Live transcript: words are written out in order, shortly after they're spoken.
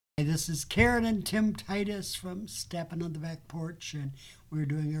this is Karen and Tim Titus from Stepping on the Back Porch, and we're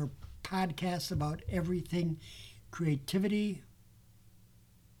doing our podcast about everything creativity,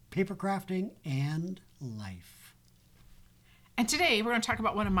 paper crafting, and life. And today we're going to talk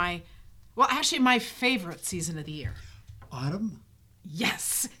about one of my favorite season of the year. Autumn?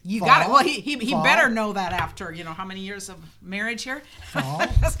 Yes, you Fall? got it. Well, he Fall? better know that after, how many years of marriage here. Fall?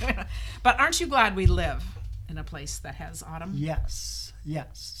 But aren't you glad we live in a place that has autumn? Yes,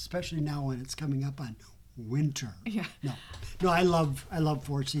 especially now when it's coming up on winter. Yeah. No, I love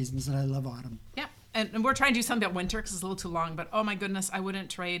 4 seasons, and I love autumn. Yeah, and we're trying to do something about winter because it's a little too long, but oh my goodness, I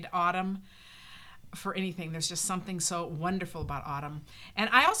wouldn't trade autumn for anything. There's just something so wonderful about autumn. And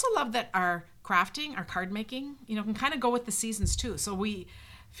I also love that our crafting, our card making, can kind of go with the seasons too. So we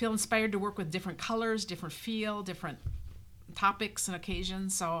feel inspired to work with different colors, different feel, different topics and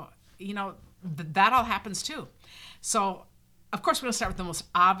occasions. So, that all happens too. So, of course, we're going to start with the most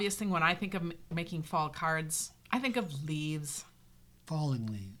obvious thing. When I think of making fall cards, I think of leaves. Falling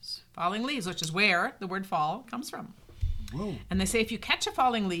leaves. Falling leaves, which is where the word fall comes from. Whoa. And they say if you catch a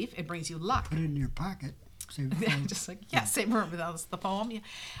falling leaf, it brings you luck. Put it in your pocket. Same Just like, same room. That's the poem. Yeah.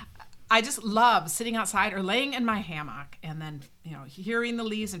 I just love sitting outside or laying in my hammock and then, hearing the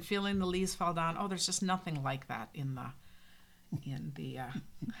leaves and feeling the leaves fall down. Oh, there's just nothing like that in the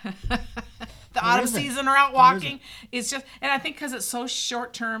the autumn season or out walking. It's just, and I think because it's so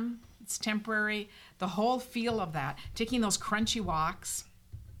short term, it's temporary, the whole feel of that, taking those crunchy walks.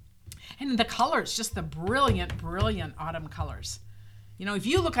 And the colors, just the brilliant autumn colors. If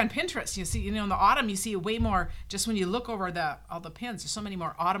you look on Pinterest, you see, in the autumn, you see way more, just when you look over all the pins, there's so many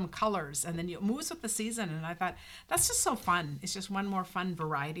more autumn colors. And then it moves with the season. And I thought, that's just so fun. It's just one more fun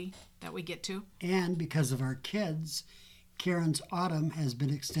variety that we get to. And because of our kids, Karen's autumn has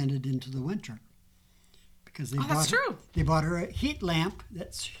been extended into the winter. Because that's true. They bought her a heat lamp.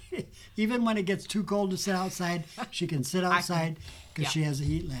 That's even when it gets too cold to sit outside, she can sit outside because she has a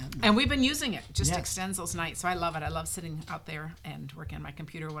heat lamp. And we've been using it. Just extends those nights. So I love it. I love sitting out there and working on my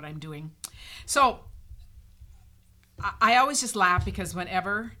computer, what I'm doing. So I always just laugh because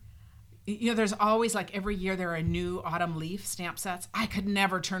whenever, there's always, like, every year there are new autumn leaf stamp sets. I could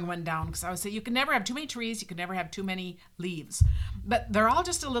never turn one down because I would say you can never have too many trees. You can never have too many leaves. But they're all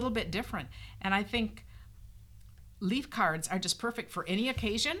just a little bit different. And I think leaf cards are just perfect for any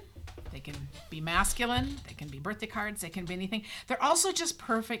occasion. They can be masculine, they can be birthday cards, they can be anything. They're also just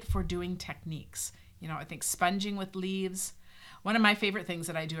perfect for doing techniques. I think sponging with leaves. One of my favorite things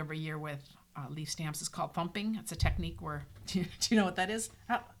that I do every year with leaf stamps is called thumping. It's a technique where, do you know what that is?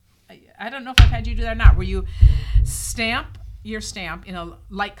 I don't know if I've had you do that or not, where you stamp your stamp in a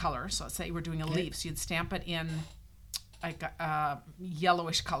light color. So let's say we're doing a leaf, so you'd stamp it in like a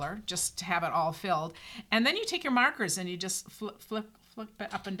yellowish color, just to have it all filled. And then you take your markers and you just flip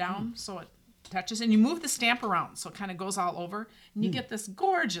it up and down so it touches. And you move the stamp around so it kind of goes all over. And you get this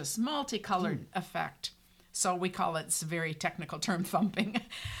gorgeous multicolored effect. So we call it, it's a very technical term, thumping.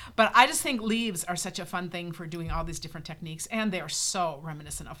 But I just think leaves are such a fun thing for doing all these different techniques. And they are so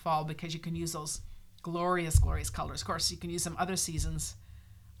reminiscent of fall because you can use those glorious colors. Of course, you can use them other seasons.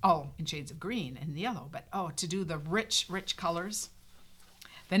 In shades of green and yellow, but to do the rich colors.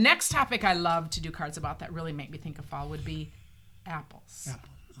 The next topic I love to do cards about that really make me think of fall would be apples. Apple.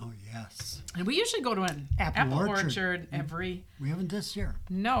 Oh, yes. And we usually go to an apple orchard every... We haven't this year.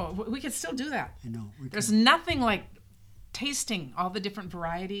 No, we could still do that. I know. There's nothing like tasting all the different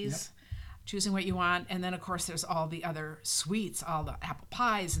varieties, choosing what you want, and then, of course, there's all the other sweets, all the apple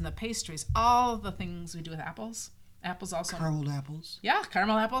pies and the pastries, all the things we do with apples. Apples also. Caramel apples. Yeah,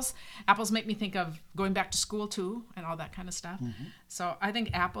 caramel apples. Apples make me think of going back to school too and all that kind of stuff. Mm-hmm. So I think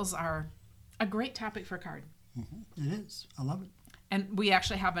apples are a great topic for a card. Mm-hmm. It is. I love it. And we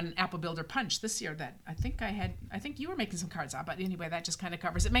actually have an apple builder punch this year that I think you were making some cards out, but anyway, that just kind of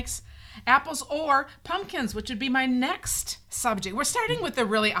covers. It makes apples or pumpkins, which would be my next subject. We're starting with the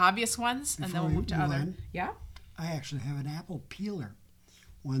really obvious ones, and then we'll move to other. Yeah? I actually have an apple peeler,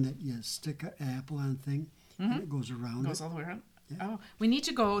 one that you stick an apple on a thing. And it goes around. Goes all the way around. Yeah. Oh, we need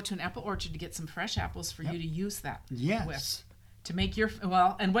to go to an apple orchard to get some fresh apples for you to use that with. To make your,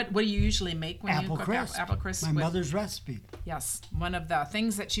 and what do you usually make when you cook apple crisp? My mother's recipe. Yes, one of the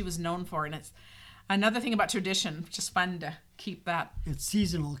things that she was known for. And it's another thing about tradition, just fun to keep that. It's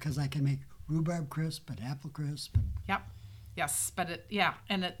seasonal because I can make rhubarb crisp and apple crisp. Yep. Yes, but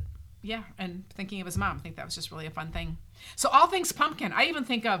and thinking of his mom, I think that was just really a fun thing. So all things pumpkin. I even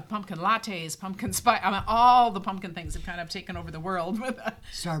think of pumpkin lattes, pumpkin spice. I mean, all the pumpkin things have kind of taken over the world. With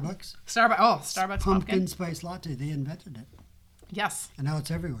Starbucks. Starbucks pumpkin spice latte. They invented it. Yes. And now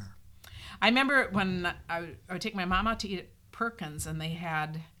it's everywhere. I remember when I would take my mom out to eat at Perkins, and they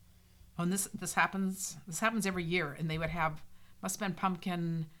had Oh, and this happens every year, and they would have, must have been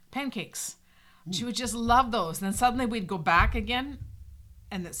pumpkin pancakes. She would just love those. And then suddenly we'd go back again,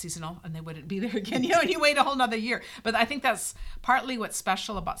 and that's seasonal, and they wouldn't be there again. And you wait a whole nother year. But I think that's partly what's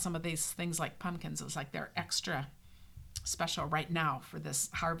special about some of these things like pumpkins. It's like they're extra special right now for this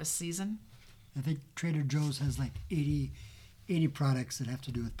harvest season. I think Trader Joe's has like 80 products that have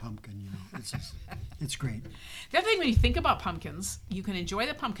to do with pumpkin. It's great. The other thing, when you think about pumpkins, you can enjoy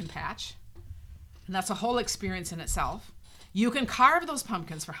the pumpkin patch, and that's a whole experience in itself. You can carve those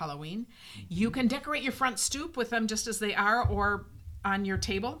pumpkins for Halloween. You can decorate your front stoop with them just as they are, or on your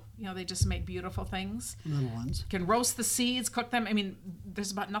table. They just make beautiful things. Little ones. You can roast the seeds, cook them. I mean,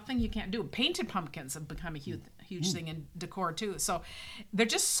 there's about nothing you can't do. Painted pumpkins have become a huge thing in decor too. So they're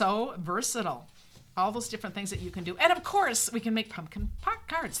just so versatile. All those different things that you can do. And of course, we can make pumpkin pot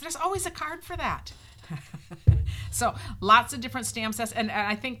cards. There's always a card for that. So lots of different stamp sets. And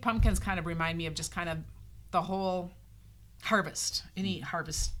I think pumpkins kind of remind me of just kind of the whole harvest, any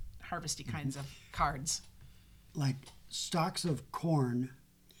harvesty kinds of cards. Like stalks of corn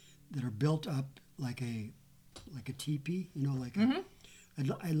that are built up like a teepee,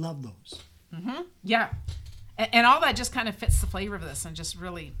 I love those. Mm-hmm. Yeah. And all that just kind of fits the flavor of this and just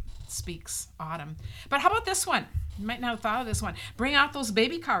really speaks autumn. But how about this one? You might not have thought of this one. Bring out those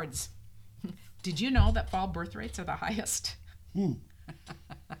baby cards. Did you know that fall birth rates are the highest? 9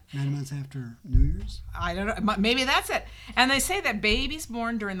 months after New Year's? I don't know. Maybe that's it. And they say that babies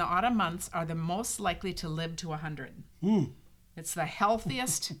born during the autumn months are the most likely to live to 100. It's the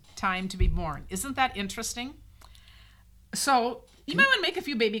healthiest time to be born. Isn't that interesting? So you might want to make a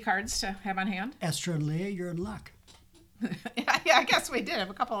few baby cards to have on hand. Esther and Leah, you're in luck. Yeah, I guess we did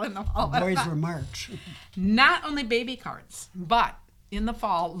have a couple in the fall. The boys were March. Not only baby cards, but in the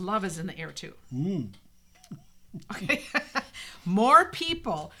fall, love is in the air too. Okay. More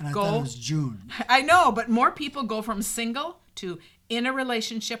people and I go. thought it was June. I know, but more people go from single to in a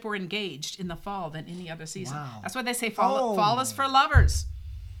relationship or engaged in the fall than any other season. Wow. That's why they say fall is for lovers.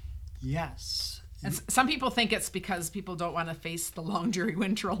 Yes. And some people think it's because people don't want to face the long, dreary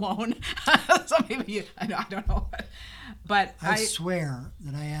winter alone. Some people, I don't know. But I swear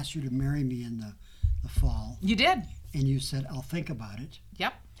that I asked you to marry me in the fall. You did. And you said, I'll think about it.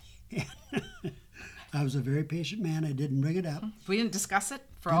 Yep. I was a very patient man. I didn't bring it up. We didn't discuss it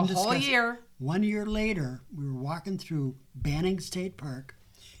for a whole year. 1 year later, we were walking through Banning State Park.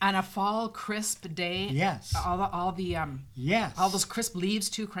 On a fall crisp day. Yes. All the yes. All those crisp leaves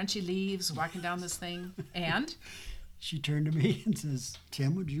too, crunchy leaves, walking down this thing. And she turned to me and says,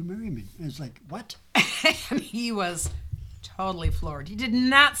 Tim, would you marry me? And I was like, what? And he was totally floored. He did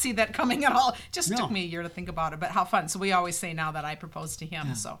not see that coming at all. Just No. took me a year to think about it, but how fun. So we always say now that I proposed to him.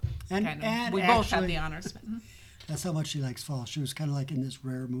 Yeah. So And we both had actually- the honors. That's how much she likes fall. She was kind of like in this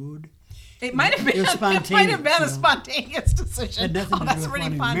rare mood. It might have been. It was It might have spontaneous, been a you know. spontaneous decision. It had nothing to That's do with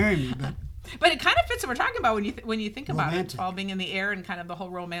really wanting fun. to marry me, But it kind of fits what we're talking about when you think about it, Romantic. fall being in the air and kind of the whole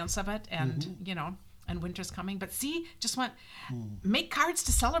romance of it, and and winter's coming. But see, just make cards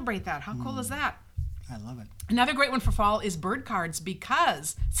to celebrate that. How cool is that? I love it. Another great one for fall is bird cards,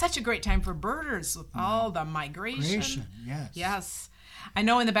 because such a great time for birders with all the migration. Creation, yes. Yes. I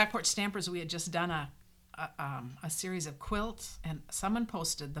know in the Back Porch Stampers we had just done a series of quilts, and someone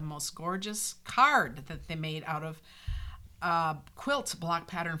posted the most gorgeous card that they made out of quilt block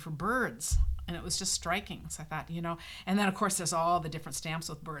pattern for birds, and it was just striking. So I thought, and then of course there's all the different stamps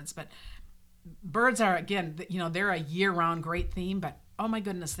with birds, but birds are, again, they're a year-round great theme, but oh my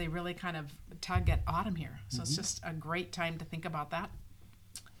goodness, they really kind of tug at autumn here. So it's just a great time to think about that.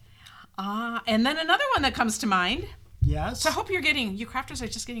 And then another one that comes to mind. Yes. So I hope you crafters are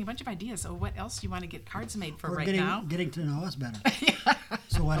just getting a bunch of ideas. So what else do you want to get cards made for We're now? getting to know us better.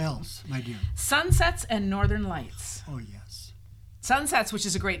 So what else, my dear? Sunsets and northern lights. Oh, yes. Sunsets, which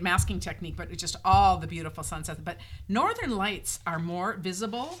is a great masking technique, but it's just all the beautiful sunsets. But northern lights are more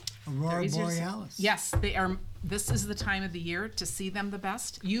visible. Aurora They're easier to see. Borealis. Yes, they are. This is the time of the year to see them the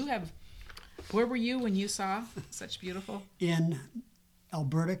best. Where were you when you saw such beautiful? In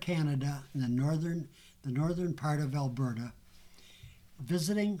Alberta, Canada, in the northern part of Alberta,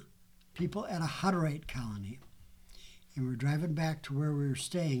 visiting people at a Hutterite colony. And we're driving back to where we were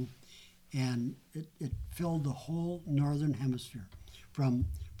staying, and it filled the whole northern hemisphere from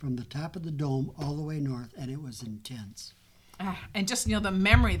the top of the dome all the way north, and it was intense. And just, the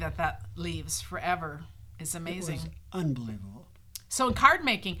memory that leaves forever is amazing. It was unbelievable. So in card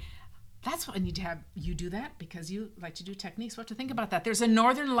making, that's what you do that because you like to do techniques. We'll have to think about that. There's a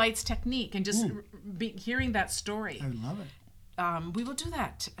Northern Lights technique, and just hearing that story. I love it. we will do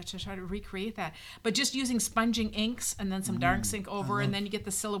that to try to recreate that. But just using sponging inks and then some dark ink over, and then you get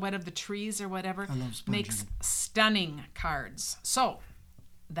the silhouette of the trees or whatever. I love sponging. Makes stunning cards. So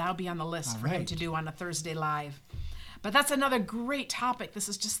that'll be on the list for him right. to do on a Thursday Live. But that's another great topic. This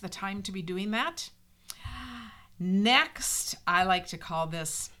is just the time to be doing that. Next, I like to call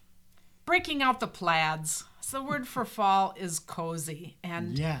this breaking out the plaids. So the word for fall is cozy.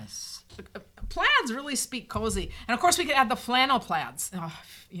 And Yes. plaids really speak cozy. And of course we could add the flannel plaids. Oh,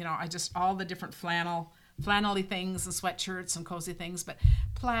 all the different flannel-y things and sweatshirts and cozy things, but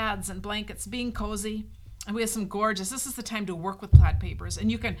plaids and blankets, being cozy. And we have some gorgeous, this is the time to work with plaid papers.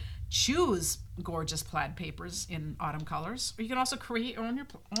 And you can choose gorgeous plaid papers in autumn colors, or you can also create your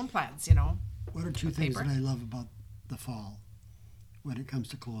own plaids, What are two things that I love about the fall when it comes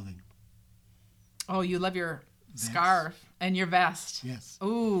to clothing? Oh, you love your scarf and your vest. Yes.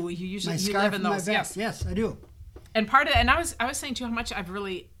 Ooh, you My scarf live in and my those. vest. Yes, I do. And I was saying too how much I've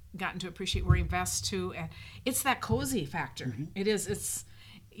really gotten to appreciate wearing vests too, and it's that cozy factor. It is. It's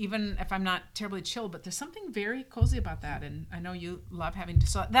even if I'm not terribly chilled, but there's something very cozy about that, and I know you love having to.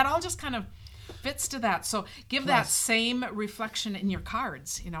 So that all just kind of fits to that. So give that same reflection in your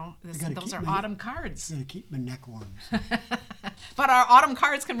cards. Those are autumn cards. I'm gonna keep my neck warm. But our autumn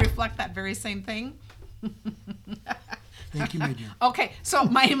cards can reflect that very same thing. Thank you, my dear. Okay, so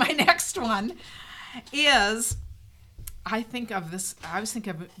my next one is, I was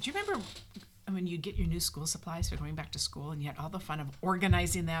thinking of, do you remember when you get your new school supplies for going back to school and you had all the fun of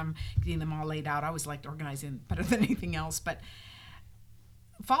organizing them, getting them all laid out? I always liked organizing better than anything else, but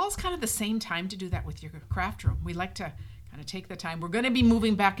fall is kind of the same time to do that with your craft room. We like to kind of take the time. We're going to be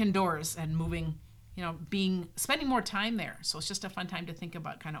moving back indoors and moving, spending more time there. So it's just a fun time to think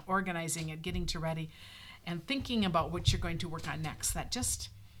about kind of organizing it, getting to ready, and thinking about what you're going to work on next. That just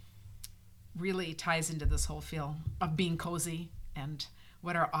really ties into this whole feel of being cozy and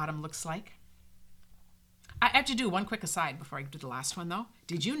what our autumn looks like. I have to do one quick aside before I do the last one, though.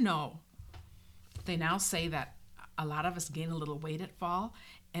 Did you know they now say that a lot of us gain a little weight at fall,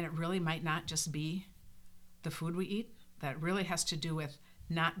 and it really might not just be the food we eat? That really has to do with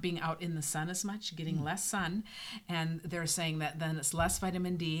not being out in the sun as much, getting less sun, and they're saying that then it's less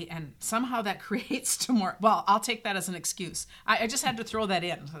vitamin D, and somehow that creates more. Well, I'll take that as an excuse. I just had to throw that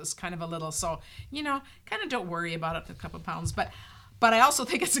in. It was kind of a little, so kind of don't worry about it, a couple of pounds, but I also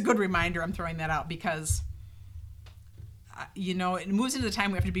think it's a good reminder. I'm throwing that out because it moves into the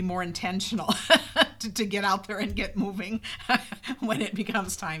time we have to be more intentional to get out there and get moving when it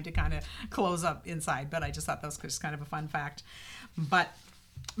becomes time to kind of close up inside. But I just thought that was just kind of a fun fact. But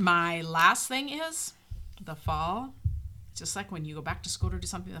my last thing is the fall. Just like when you go back to school to do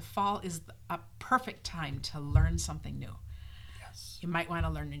something, the fall is a perfect time to learn something new. Yes. You might want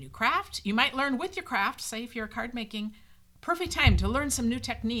to learn a new craft. You might learn with your craft, say if you're a card making, perfect time to learn some new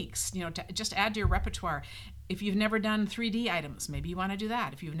techniques, to just add to your repertoire. If you've never done 3D items, maybe you want to do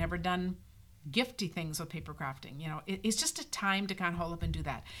that. If you've never done gifty things with paper crafting, it's just a time to kind of hold up and do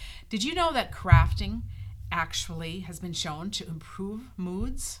that. Did you know that crafting actually has been shown to improve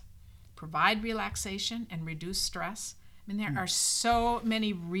moods, provide relaxation, and reduce stress? I mean, there are so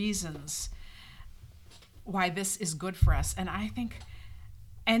many reasons why this is good for us. And I think,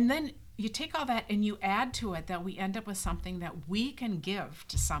 and then you take all that and you add to it that we end up with something that we can give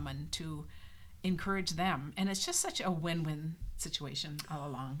to someone to encourage them. And it's just such a win-win situation all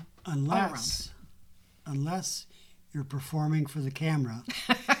along. Unless you're performing for the camera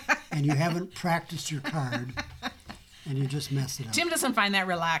and you haven't practiced your card and you just mess it up. Tim doesn't find that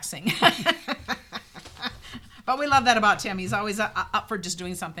relaxing. But we love that about Tim. He's always up for just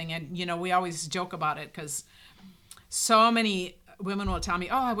doing something. And, we always joke about it because so many women will tell me,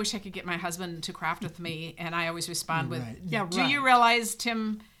 oh, I wish I could get my husband to craft with me. And I always respond with, do you realize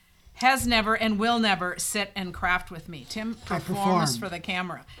Tim has never and will never sit and craft with me? Tim performs for the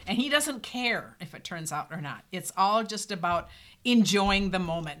camera. And he doesn't care if it turns out or not. It's all just about enjoying the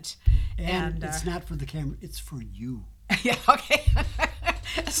moment. And it's not for the camera, it's for you. Yeah, okay.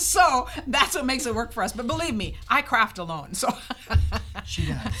 So that's what makes it work for us. But believe me, I craft alone. So she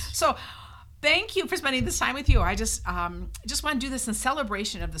does. So thank you for spending this time with you. I just want to do this in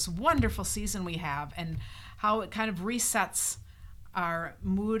celebration of this wonderful season we have and how it kind of resets our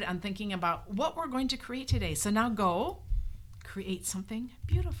mood on thinking about what we're going to create today. So now go create something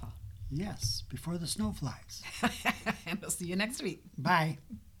beautiful. Yes, before the snow flies. And we'll see you next week. Bye.